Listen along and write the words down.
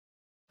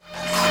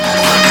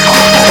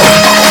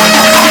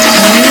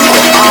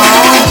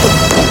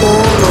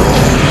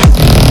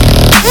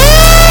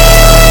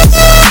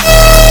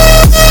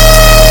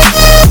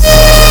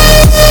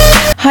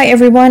Hi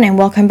everyone, and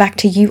welcome back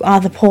to You Are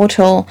the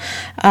Portal.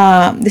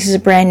 This is a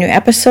brand new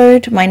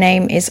episode. My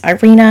name is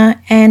Irina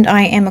and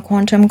I am a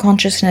quantum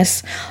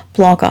consciousness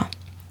blogger.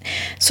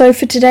 So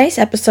for today's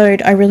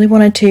episode, I really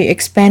wanted to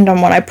expand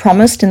on what I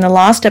promised in the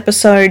last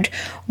episode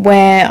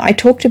where I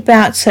talked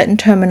about certain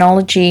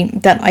terminology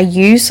that I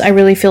use. I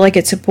really feel like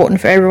it's important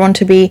for everyone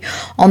to be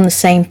on the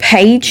same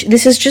page.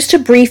 This is just a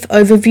brief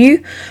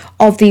overview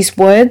of these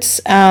words.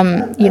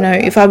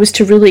 If I was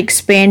to really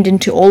expand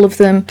into all of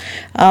them,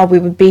 we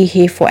would be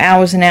here for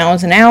hours and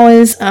hours and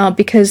hours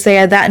because they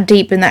are that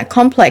deep and that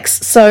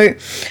complex. So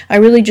I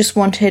really just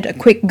wanted a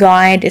quick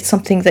guide. It's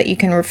something that you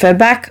can refer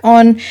back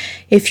on.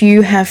 If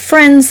you have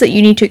friends that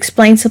you need to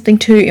explain something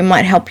to, it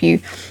might help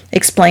you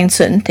explain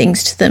certain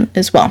things to them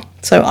as well.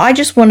 So I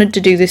just wanted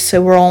to do this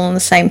so we're all on the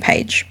same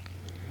page.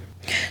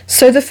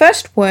 So the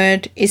first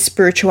word is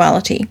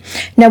spirituality.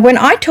 Now, when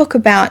I talk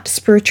about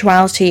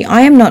spirituality,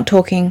 I am not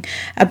talking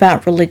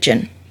about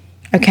religion,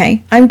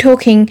 okay? I'm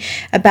talking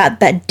about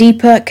that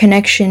deeper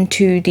connection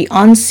to the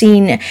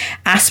unseen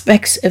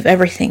aspects of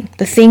everything,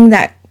 the thing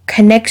that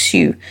connects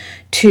you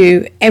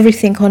to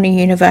everything on a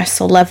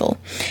universal level.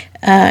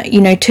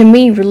 To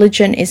me,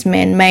 religion is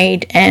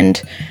man-made,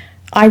 and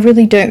I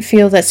really don't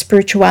feel that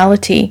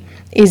spirituality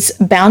is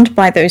bound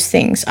by those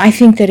things. I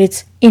think that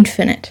it's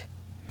infinite.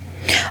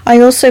 I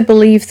also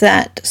believe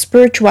that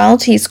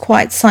spirituality is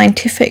quite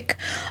scientific.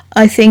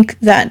 I think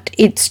that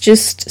it's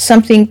just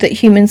something that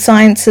human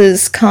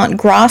sciences can't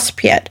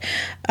grasp yet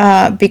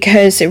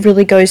because it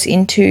really goes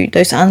into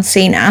those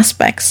unseen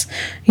aspects,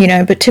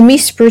 But to me,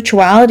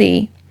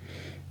 spirituality,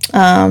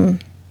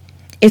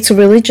 it's a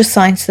religious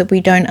science that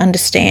we don't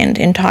understand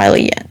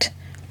entirely yet.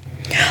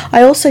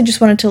 I also just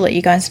wanted to let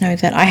you guys know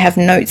that I have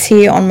notes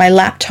here on my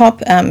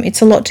laptop.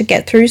 It's a lot to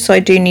get through, so I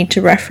do need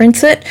to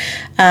reference it.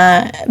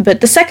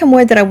 But the second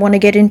word that I want to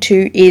get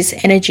into is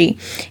energy.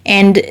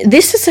 And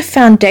this is a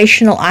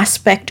foundational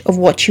aspect of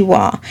what you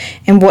are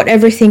and what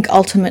everything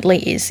ultimately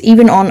is,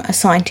 even on a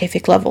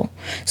scientific level.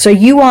 So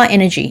you are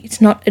energy. It's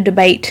not a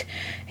debate.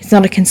 It's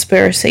not a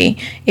conspiracy.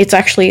 It's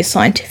actually a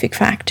scientific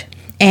fact.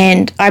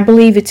 And I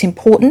believe it's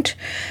important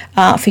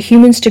for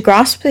humans to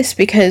grasp this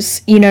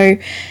because,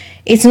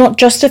 it's not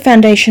just a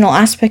foundational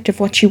aspect of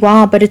what you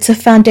are, but it's a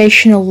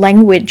foundational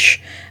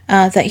language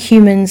that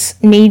humans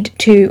need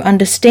to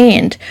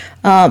understand.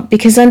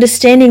 Because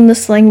understanding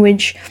this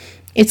language,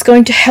 it's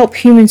going to help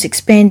humans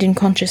expand in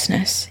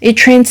consciousness. It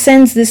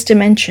transcends this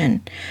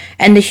dimension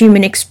and the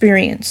human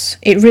experience.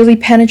 It really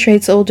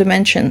penetrates all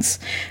dimensions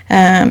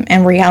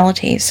and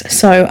realities.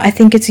 So I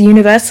think it's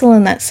universal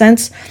in that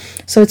sense.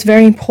 So it's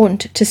very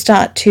important to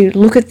start to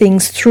look at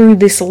things through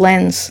this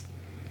lens,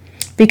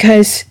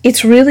 because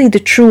it's really the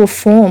truer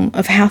form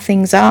of how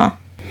things are.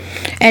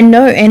 And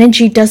no,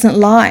 energy doesn't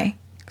lie.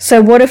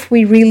 So what if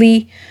we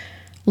really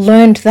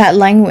learned that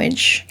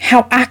language?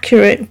 How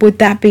accurate would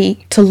that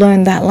be to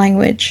learn that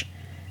language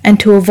and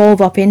to evolve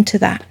up into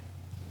that?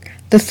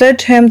 The third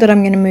term that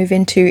I'm going to move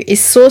into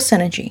is source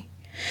energy.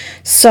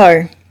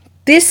 So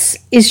this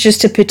is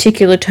just a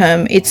particular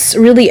term. It's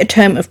really a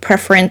term of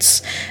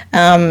preference.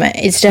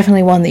 It's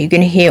definitely one that you're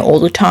going to hear all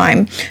the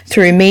time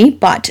through me,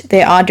 but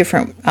there are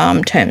different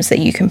terms that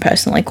you can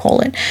personally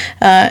call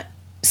it.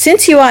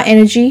 Since you are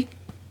energy,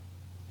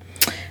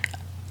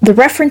 the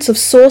reference of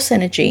source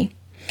energy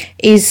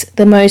is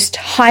the most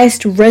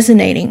highest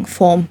resonating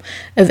form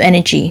of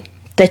energy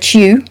that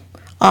you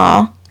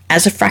are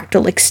as a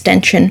fractal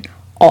extension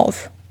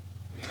of.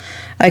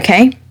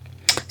 Okay?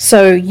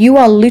 So you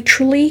are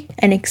literally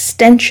an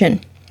extension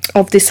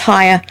of this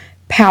higher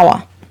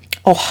power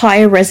or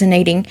higher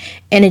resonating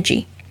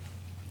energy.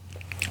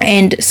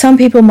 And some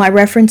people might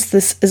reference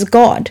this as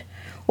God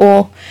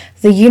or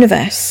the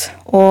universe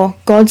or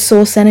God's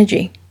source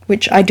energy,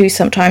 which I do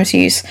sometimes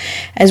use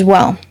as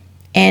well.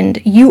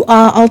 And you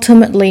are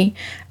ultimately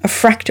a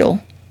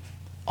fractal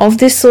of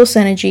this source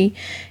energy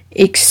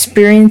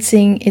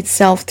experiencing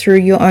itself through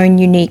your own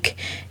unique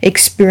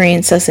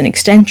experience as an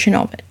extension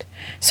of it.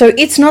 So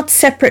it's not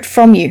separate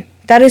from you.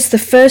 That is the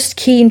first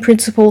key and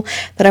principle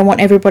that I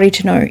want everybody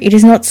to know. It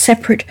is not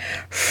separate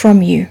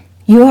from you.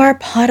 You are a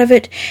part of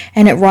it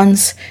and it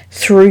runs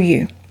through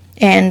you.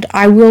 And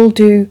I will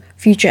do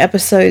future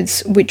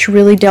episodes which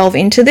really delve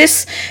into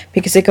this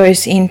because it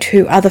goes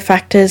into other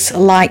factors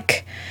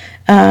like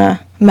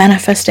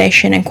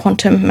manifestation and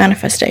quantum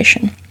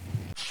manifestation.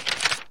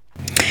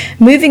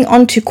 Moving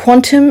on to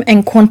quantum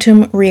and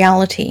quantum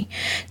reality.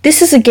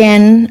 This is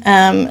again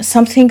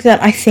something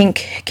that I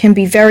think can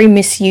be very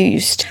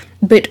misused,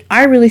 but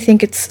I really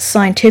think it's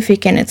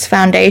scientific in its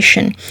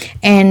foundation.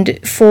 And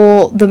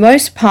for the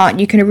most part,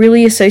 you can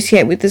really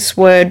associate with this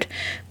word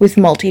with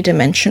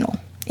multidimensional.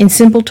 In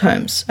simple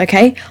terms,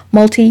 okay?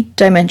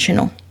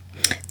 Multidimensional.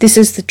 This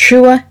is the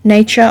truer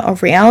nature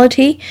of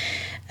reality.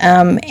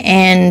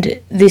 And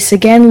this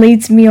again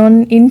leads me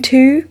on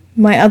into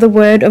my other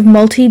word of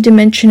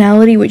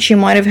multidimensionality, which you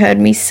might have heard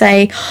me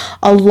say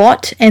a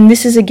lot. And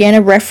this is again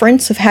a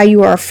reference of how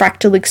you are a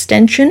fractal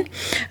extension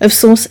of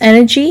source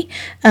energy,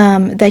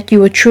 that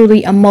you are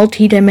truly a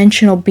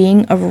multidimensional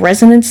being of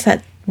resonance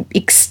that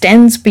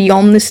extends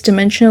beyond this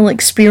dimensional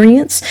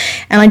experience,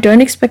 and I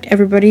don't expect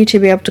everybody to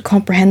be able to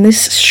comprehend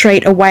this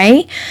straight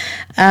away.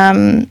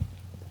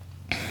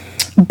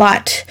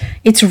 But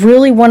it's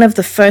really one of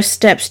the first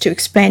steps to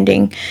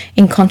expanding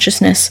in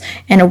consciousness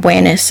and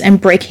awareness and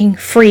breaking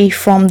free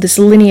from this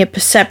linear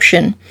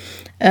perception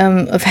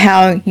of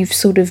how you've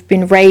sort of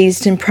been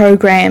raised and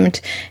programmed,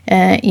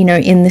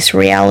 in this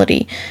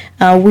reality.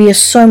 We are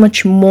so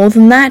much more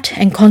than that,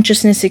 and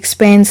consciousness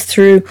expands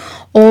through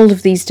all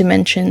of these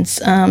dimensions.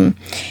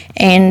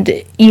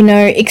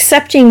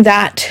 Accepting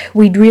that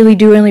we really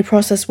do only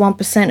process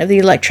 1% of the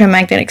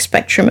electromagnetic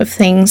spectrum of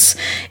things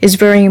is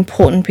very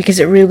important,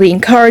 because it really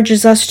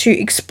encourages us to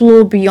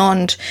explore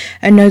beyond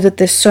and know that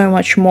there's so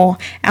much more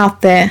out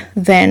there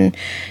than,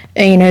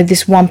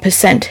 this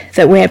 1%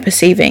 that we're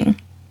perceiving.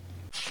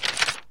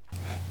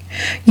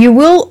 You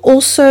will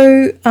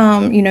also,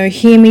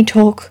 hear me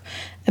talk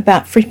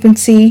about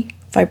frequency,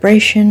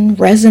 vibration,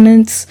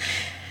 resonance.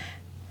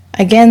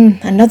 Again,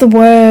 another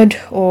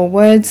word or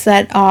words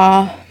that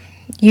are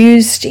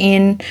used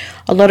in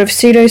a lot of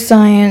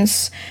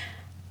pseudoscience,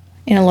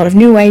 in a lot of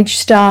New Age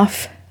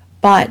stuff,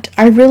 but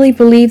I really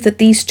believe that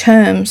these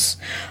terms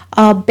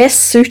are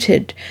best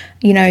suited.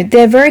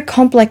 They're very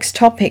complex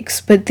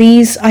topics, but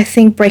these, I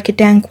think, break it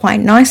down quite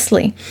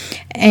nicely.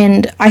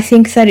 And I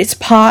think that it's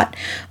part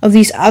of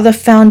these other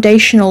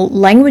foundational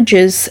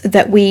languages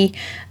that we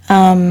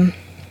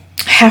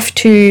have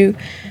to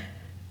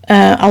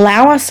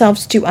allow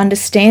ourselves to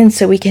understand,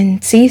 so we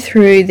can see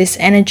through this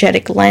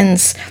energetic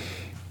lens.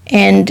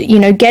 And,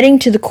 getting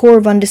to the core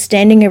of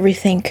understanding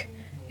everything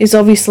is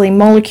obviously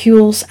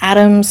molecules,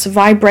 atoms,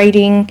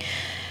 vibrating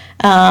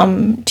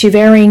to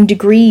varying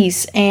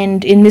degrees.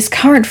 And in this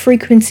current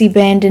frequency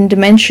band and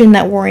dimension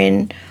that we're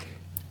in,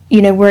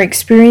 we're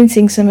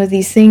experiencing some of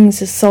these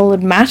things as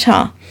solid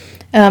matter.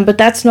 But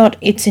that's not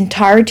its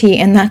entirety,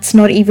 and that's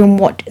not even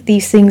what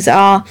these things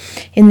are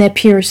in their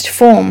purest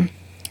form.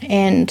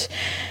 And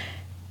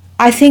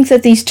I think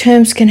that these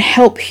terms can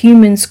help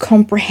humans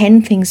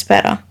comprehend things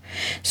better.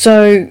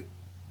 So,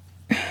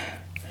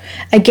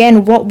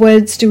 again, what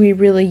words do we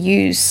really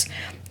use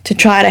to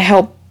try to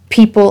help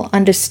people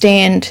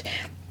understand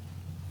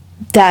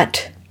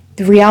that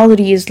the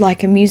reality is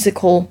like a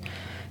musical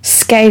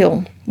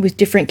scale with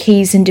different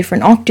keys and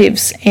different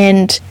octaves,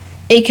 and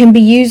it can be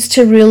used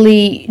to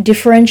really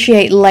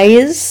differentiate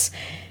layers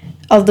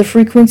of the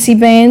frequency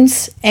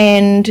bands,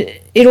 and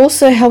it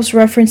also helps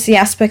reference the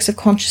aspects of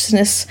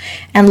consciousness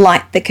and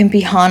light that can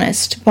be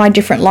harnessed by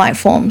different light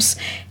forms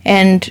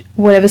and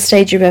whatever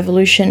stage of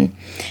evolution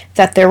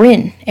that they're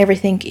in.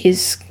 Everything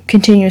is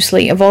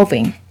continuously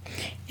evolving.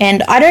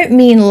 And I don't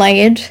mean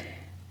layered,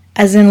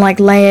 as in like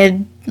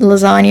layered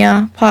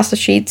lasagna, pasta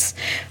sheets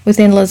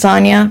within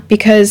lasagna,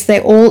 because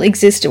they all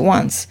exist at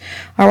once.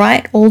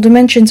 Alright? All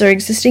dimensions are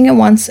existing at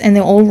once, and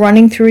they're all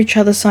running through each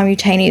other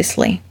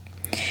simultaneously.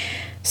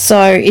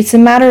 So it's a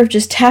matter of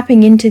just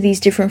tapping into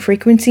these different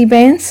frequency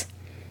bands,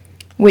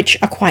 which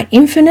are quite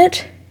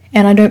infinite,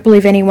 and I don't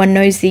believe anyone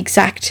knows the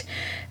exact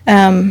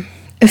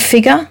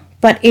figure,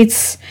 but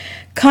it's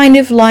kind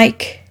of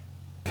like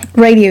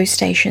radio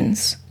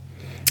stations,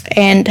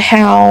 and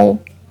how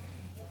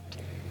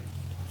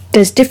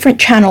there's different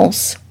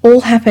channels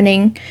all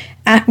happening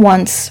at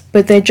once,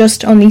 but they're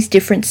just on these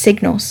different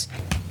signals.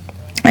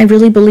 I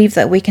really believe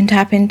that we can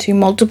tap into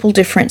multiple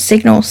different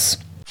signals.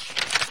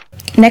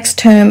 Next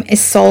term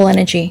is soul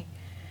energy.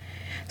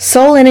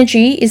 Soul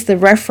energy is the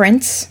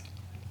reference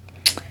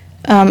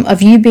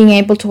of you being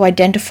able to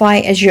identify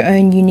as your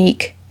own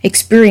unique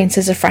experience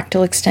as a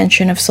fractal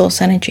extension of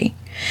source energy.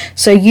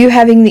 So you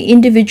having the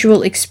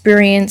individual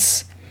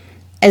experience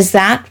as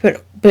that,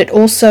 but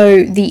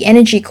also the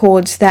energy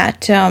cords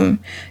that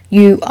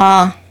you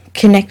are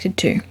connected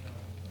to.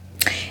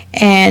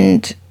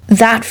 And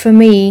that, for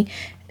me,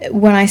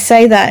 when I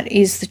say that,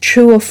 is the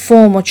truer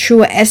form or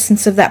truer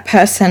essence of that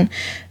person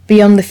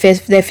beyond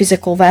their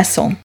physical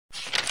vessel.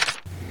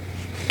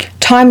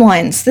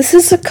 Timelines. This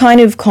is a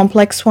kind of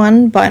complex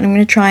one, but I'm going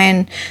to try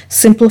and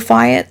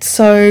simplify it.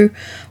 So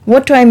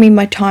what do I mean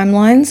by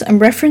timelines? I'm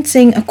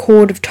referencing a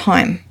chord of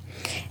time.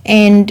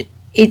 And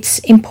it's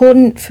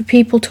important for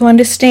people to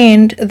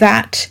understand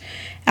that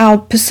our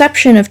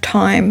perception of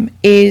time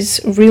is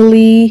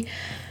really,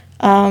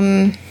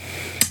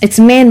 it's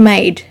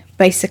man-made,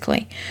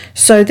 basically.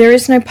 So there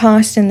is no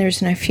past and there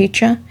is no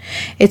future.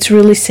 It's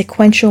really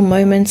sequential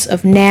moments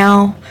of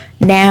now.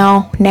 Do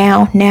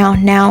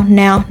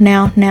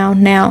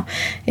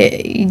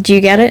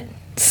you get it?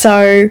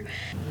 So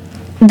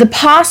the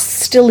past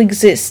still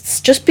exists.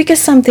 Just because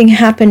something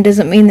happened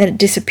doesn't mean that it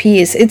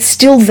disappears. It's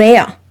still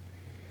there.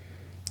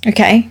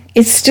 Okay?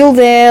 It's still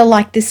there,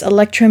 like this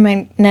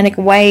electromagnetic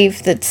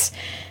wave that's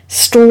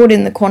stored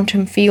in the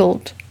quantum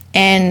field,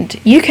 and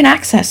you can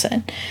access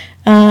it.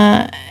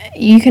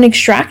 You can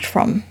extract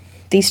from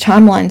these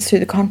timelines through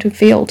the quantum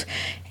field.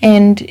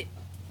 And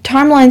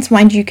timelines,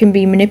 mind you, can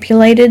be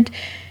manipulated,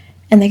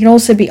 and they can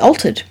also be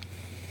altered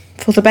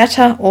for the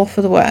better or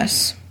for the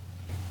worse.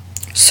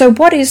 So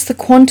what is the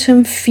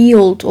quantum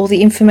field or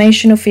the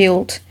informational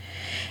field?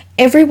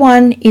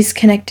 Everyone is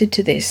connected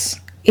to this.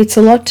 It's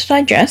a lot to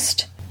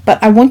digest,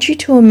 but I want you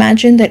to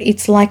imagine that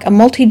it's like a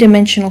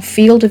multidimensional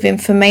field of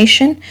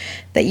information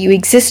that you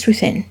exist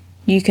within.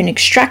 You can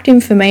extract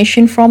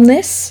information from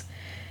this,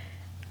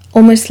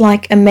 almost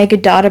like a mega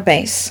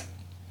database,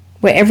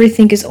 where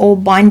everything is all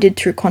binded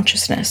through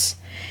consciousness.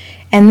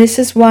 And this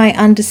is why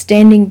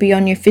understanding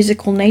beyond your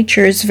physical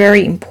nature is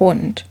very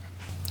important.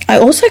 I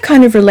also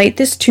kind of relate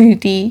this to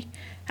the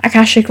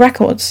Akashic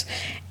Records.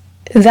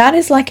 That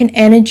is like an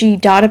energy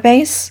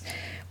database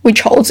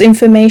which holds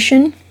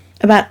information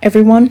about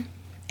everyone,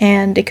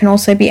 and it can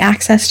also be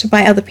accessed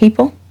by other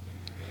people.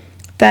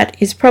 That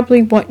is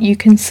probably what you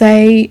can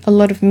say a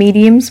lot of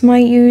mediums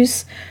might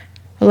use,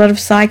 a lot of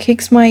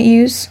psychics might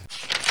use.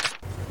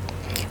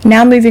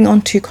 Now moving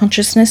on to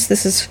consciousness.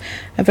 This is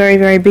a very,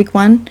 very big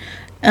one.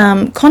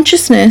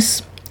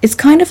 Consciousness is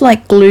kind of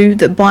like glue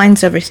that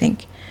binds everything,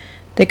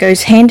 that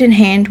goes hand in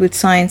hand with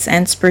science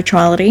and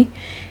spirituality,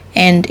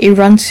 and it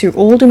runs through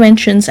all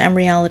dimensions and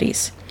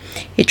realities.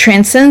 It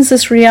transcends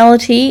this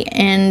reality,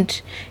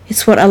 and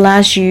it's what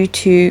allows you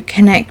to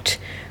connect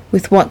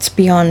with what's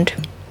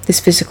beyond this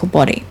physical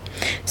body.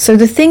 So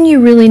the thing you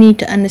really need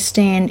to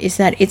understand is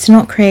that it's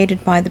not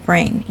created by the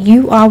brain.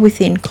 You are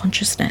within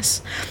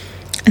consciousness.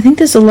 I think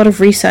there's a lot of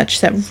research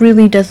that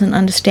really doesn't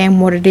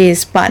understand what it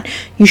is, but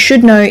you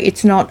should know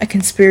it's not a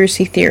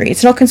conspiracy theory.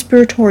 It's not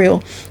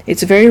conspiratorial.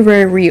 It's very,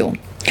 very real.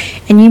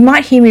 And you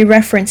might hear me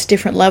reference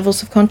different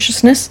levels of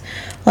consciousness,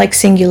 like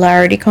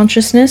singularity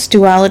consciousness,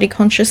 duality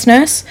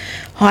consciousness,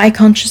 high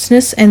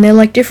consciousness, and they're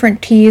like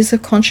different tiers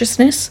of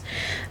consciousness.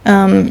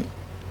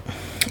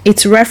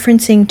 It's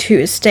referencing to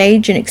a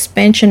stage in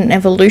expansion and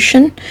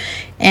evolution,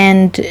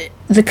 and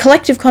the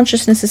collective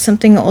consciousness is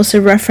something I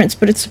also reference,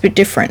 but it's a bit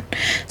different.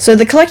 So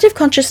the collective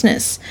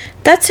consciousness,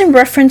 that's in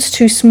reference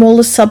to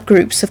smaller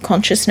subgroups of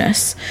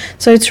consciousness.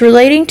 So it's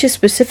relating to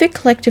specific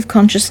collective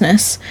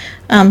consciousness,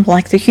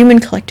 like the human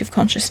collective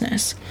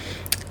consciousness.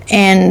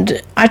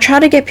 And I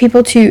try to get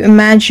people to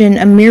imagine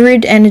a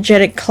mirrored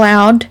energetic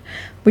cloud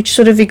which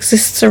sort of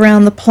exists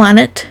around the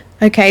planet.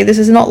 Okay, this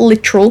is not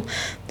literal.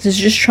 This is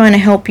just trying to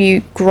help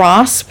you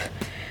grasp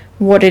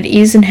what it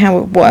is and how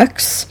it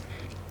works.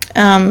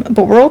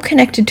 But we're all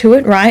connected to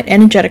it, right,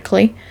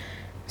 energetically.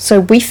 So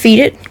we feed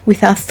it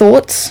with our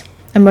thoughts,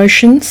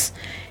 emotions,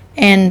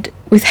 and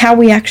with how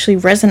we actually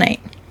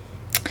resonate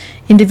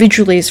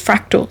individually as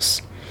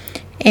fractals.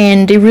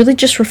 And it really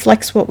just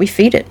reflects what we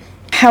feed it.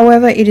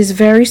 However, it is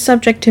very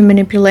subject to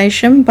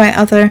manipulation by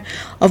other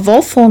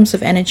evolved forms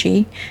of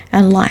energy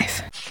and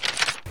life.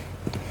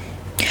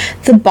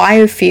 The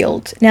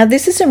biofield. Now,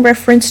 this is in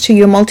reference to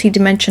your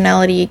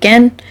multidimensionality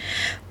again,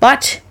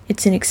 but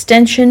it's an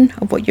extension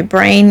of what your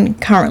brain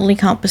currently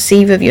can't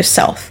perceive of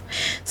yourself.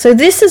 So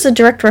this is a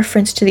direct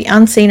reference to the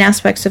unseen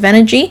aspects of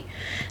energy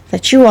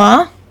that you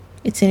are.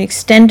 It's an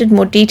extended,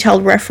 more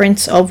detailed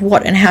reference of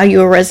what and how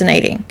you are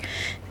resonating.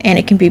 And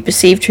it can be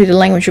perceived through the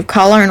language of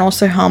color and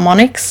also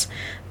harmonics,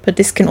 but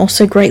this can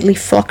also greatly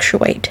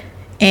fluctuate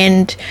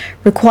and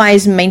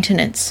requires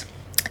maintenance.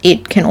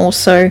 It can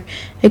also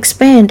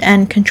expand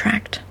and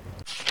contract.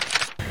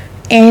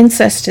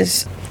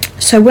 Ancestors.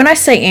 So when I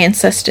say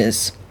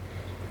ancestors,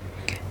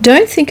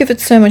 don't think of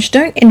it so much.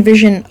 Don't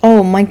envision,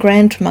 oh, my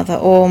grandmother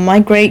or my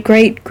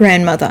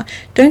great-great-grandmother.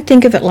 Don't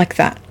think of it like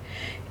that.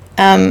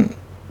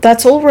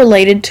 That's all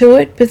related to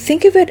it, but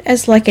think of it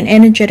as like an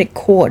energetic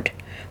cord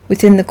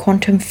within the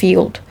quantum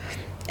field.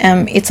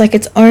 It's like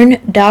its own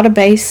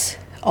database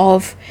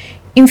of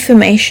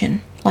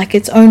information, like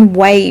its own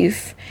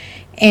wave,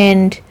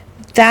 and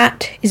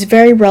that is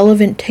very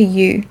relevant to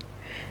you,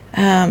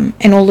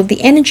 and all of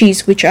the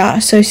energies which are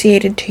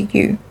associated to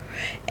you.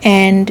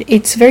 And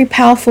it's very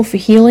powerful for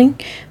healing,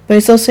 but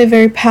it's also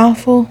very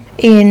powerful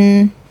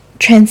in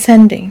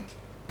transcending.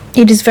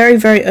 It is very,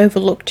 very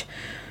overlooked,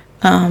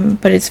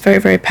 but it's very,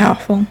 very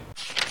powerful.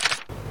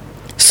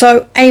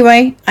 So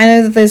anyway, I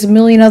know that there's a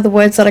million other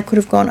words that I could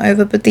have gone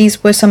over, but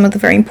these were some of the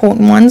very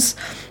important ones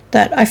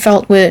that I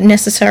felt were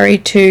necessary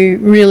to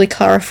really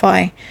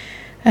clarify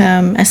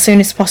as soon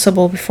as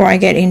possible before I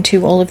get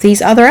into all of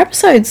these other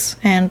episodes.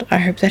 And I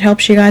hope that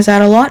helps you guys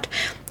out a lot,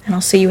 and I'll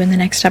see you in the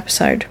next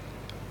episode.